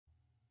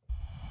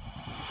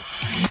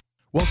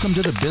Welcome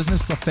to the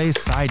Business Buffet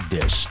Side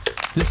Dish.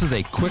 This is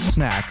a quick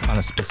snack on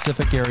a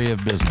specific area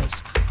of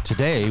business.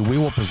 Today, we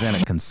will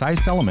present a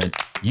concise element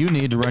you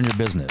need to run your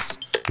business.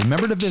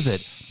 Remember to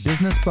visit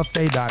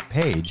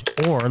businessbuffet.page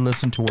or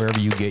listen to wherever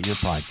you get your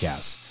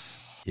podcasts.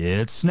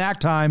 It's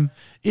snack time.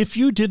 If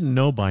you didn't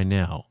know by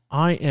now,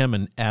 I am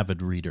an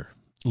avid reader.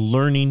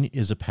 Learning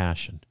is a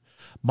passion.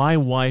 My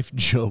wife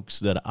jokes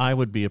that I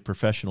would be a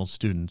professional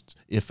student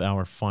if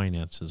our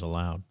finances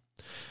allowed.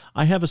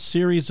 I have a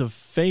series of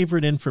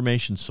favorite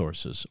information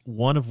sources,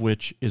 one of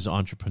which is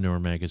Entrepreneur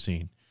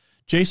Magazine.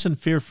 Jason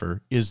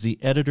Fierfer is the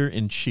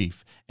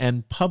editor-in-chief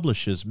and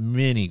publishes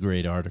many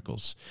great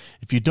articles.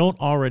 If you don't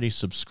already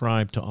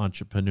subscribe to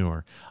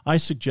Entrepreneur, I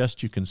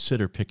suggest you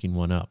consider picking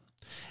one up.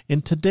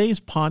 In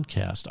today's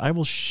podcast, I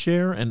will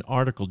share an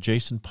article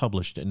Jason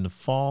published in the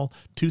fall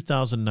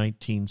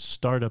 2019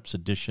 Startups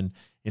edition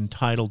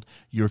entitled,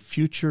 "Your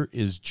Future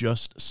is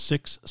Just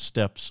 6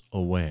 Steps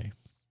Away."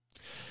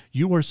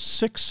 You are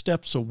 6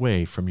 steps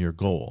away from your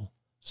goal.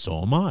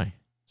 So am I.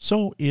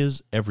 So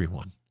is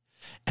everyone.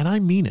 And I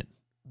mean it.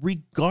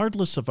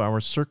 Regardless of our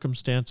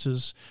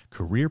circumstances,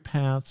 career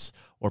paths,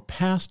 or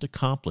past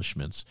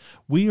accomplishments,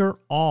 we are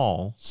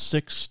all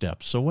 6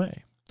 steps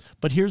away.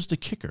 But here's the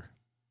kicker.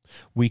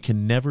 We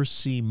can never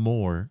see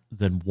more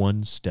than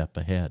 1 step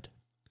ahead.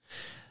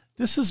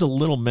 This is a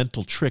little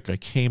mental trick I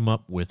came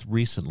up with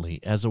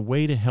recently as a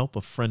way to help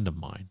a friend of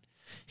mine.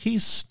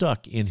 He's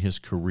stuck in his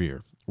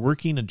career,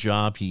 working a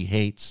job he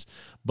hates,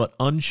 but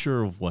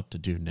unsure of what to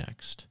do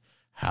next.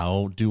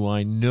 How do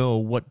I know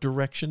what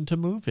direction to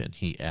move in,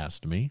 he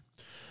asked me.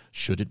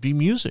 Should it be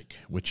music,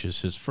 which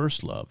is his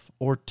first love,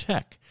 or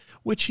tech,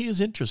 which he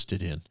is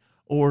interested in,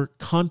 or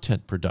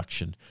content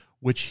production,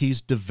 which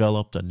he's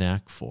developed a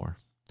knack for?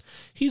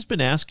 He's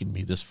been asking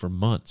me this for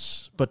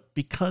months, but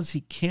because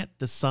he can't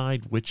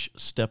decide which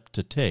step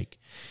to take,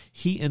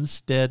 he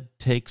instead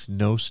takes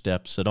no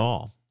steps at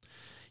all.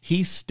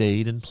 He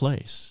stayed in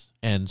place.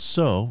 And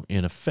so,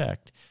 in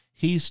effect,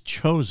 he's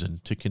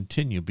chosen to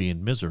continue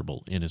being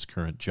miserable in his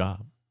current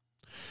job.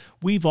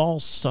 We've all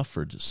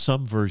suffered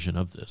some version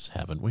of this,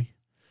 haven't we?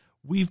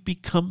 We've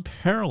become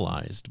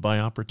paralyzed by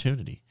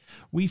opportunity.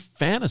 We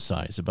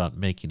fantasize about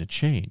making a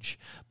change,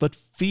 but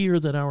fear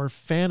that our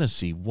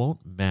fantasy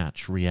won't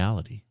match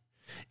reality.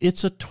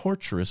 It's a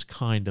torturous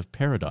kind of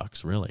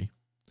paradox, really.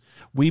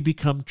 We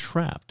become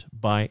trapped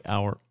by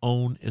our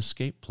own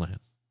escape plan.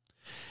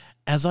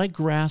 As I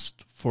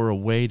grasped for a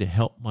way to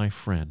help my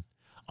friend,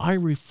 I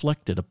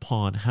reflected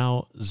upon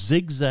how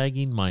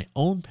zigzagging my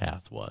own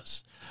path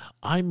was.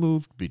 I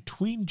moved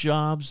between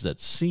jobs that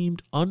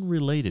seemed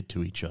unrelated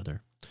to each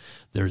other.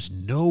 There's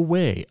no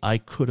way I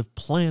could have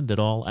planned it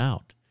all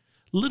out.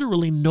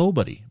 Literally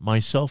nobody,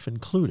 myself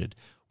included,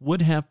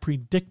 would have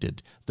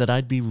predicted that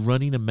I'd be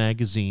running a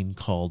magazine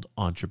called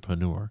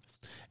Entrepreneur.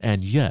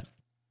 And yet,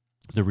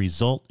 the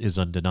result is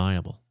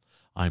undeniable.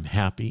 I'm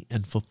happy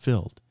and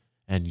fulfilled.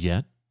 And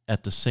yet,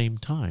 at the same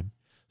time,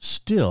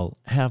 still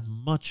have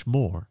much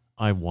more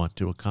I want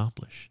to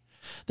accomplish.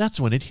 That's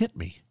when it hit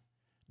me.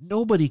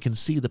 Nobody can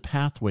see the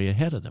pathway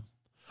ahead of them.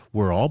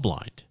 We're all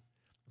blind.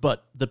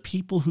 But the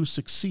people who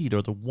succeed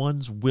are the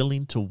ones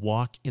willing to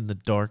walk in the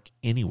dark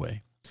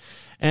anyway.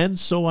 And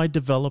so I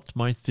developed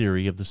my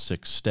theory of the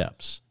 6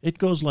 steps. It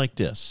goes like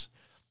this.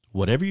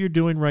 Whatever you're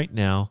doing right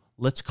now,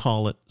 let's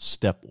call it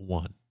step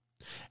 1.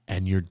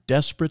 And you're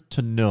desperate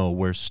to know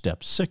where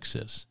step 6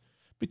 is,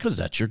 because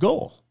that's your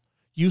goal.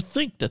 You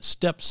think that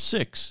step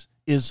 6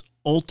 is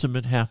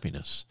ultimate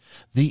happiness,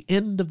 the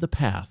end of the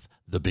path,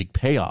 the big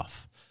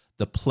payoff,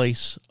 the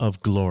place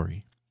of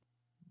glory.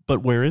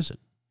 But where is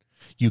it?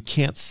 You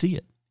can't see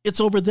it.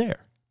 It's over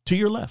there, to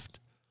your left,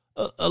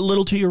 a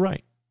little to your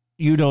right.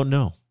 You don't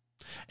know.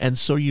 And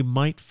so you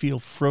might feel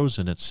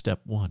frozen at step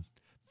 1,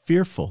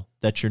 fearful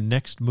that your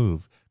next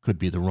move could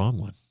be the wrong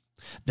one,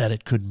 that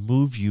it could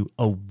move you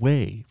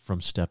away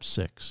from step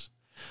 6.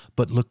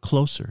 But look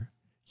closer.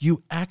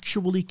 You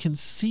actually can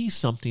see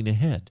something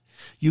ahead.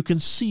 You can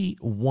see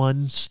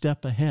 1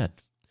 step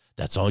ahead.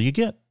 That's all you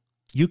get.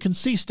 You can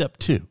see step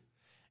 2.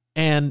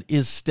 And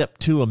is step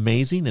 2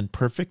 amazing and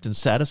perfect and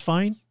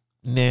satisfying?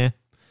 Nah.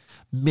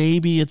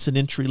 Maybe it's an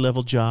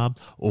entry-level job,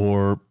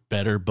 or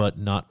better but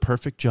not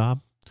perfect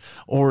job,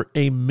 or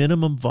a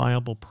minimum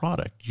viable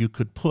product you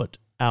could put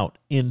out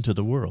into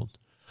the world,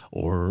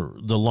 or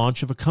the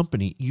launch of a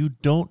company you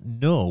don't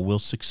know will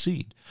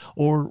succeed,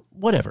 or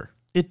whatever.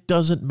 It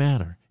doesn't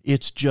matter.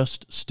 It's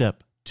just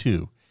step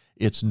 2.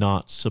 It's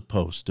not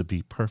supposed to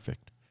be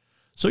perfect.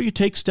 So you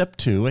take step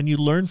 2 and you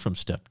learn from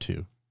step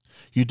 2.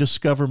 You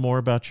discover more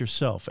about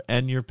yourself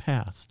and your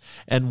path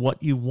and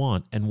what you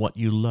want and what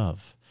you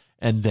love.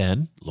 And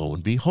then, lo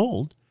and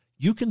behold,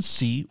 you can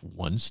see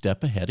 1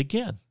 step ahead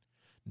again.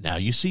 Now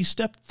you see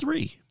step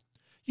 3.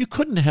 You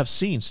couldn't have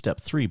seen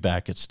step 3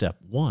 back at step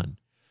 1,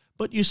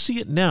 but you see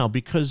it now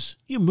because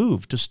you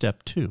moved to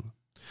step 2.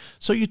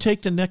 So you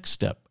take the next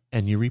step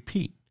and you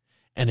repeat.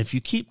 And if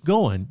you keep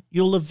going,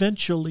 you'll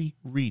eventually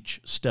reach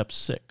step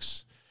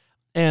 6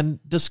 and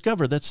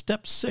discover that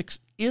step 6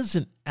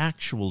 isn't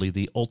actually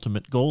the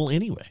ultimate goal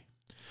anyway.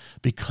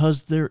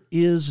 because there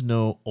is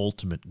no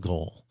ultimate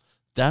goal.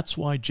 That's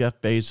why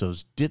Jeff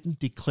Bezos didn't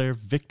declare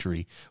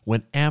victory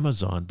when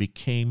Amazon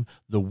became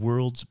the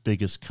world's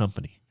biggest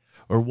company,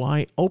 or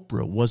why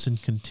Oprah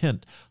wasn't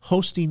content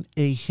hosting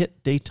a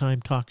hit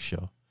daytime talk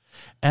show.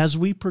 As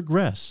we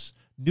progress,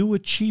 new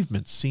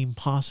achievements seem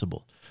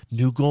possible.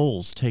 New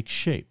goals take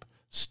shape.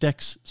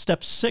 Step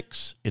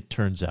 6, it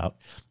turns out,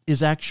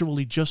 is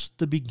actually just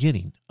the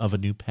beginning of a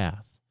new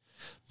path.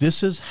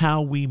 This is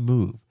how we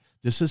move.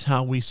 This is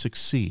how we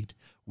succeed.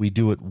 We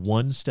do it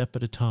one step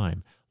at a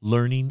time,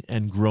 learning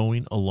and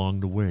growing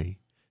along the way,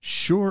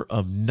 sure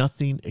of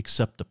nothing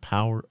except the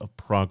power of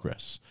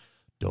progress.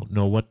 Don't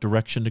know what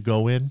direction to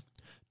go in?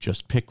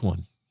 Just pick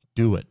one.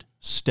 Do it.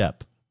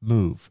 Step.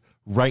 Move.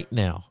 Right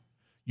now.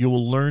 You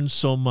will learn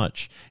so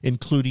much,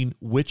 including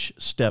which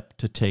step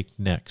to take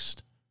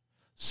next.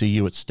 See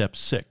you at step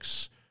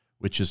 6,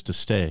 which is to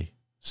stay.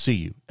 See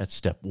you at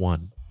step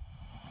 1.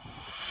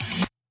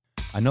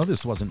 I know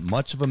this wasn't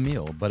much of a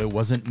meal, but it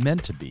wasn't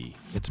meant to be.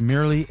 It's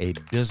merely a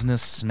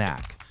business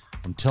snack.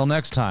 Until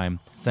next time,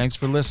 thanks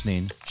for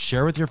listening,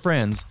 share with your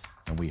friends,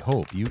 and we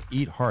hope you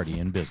eat hearty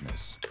in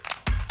business.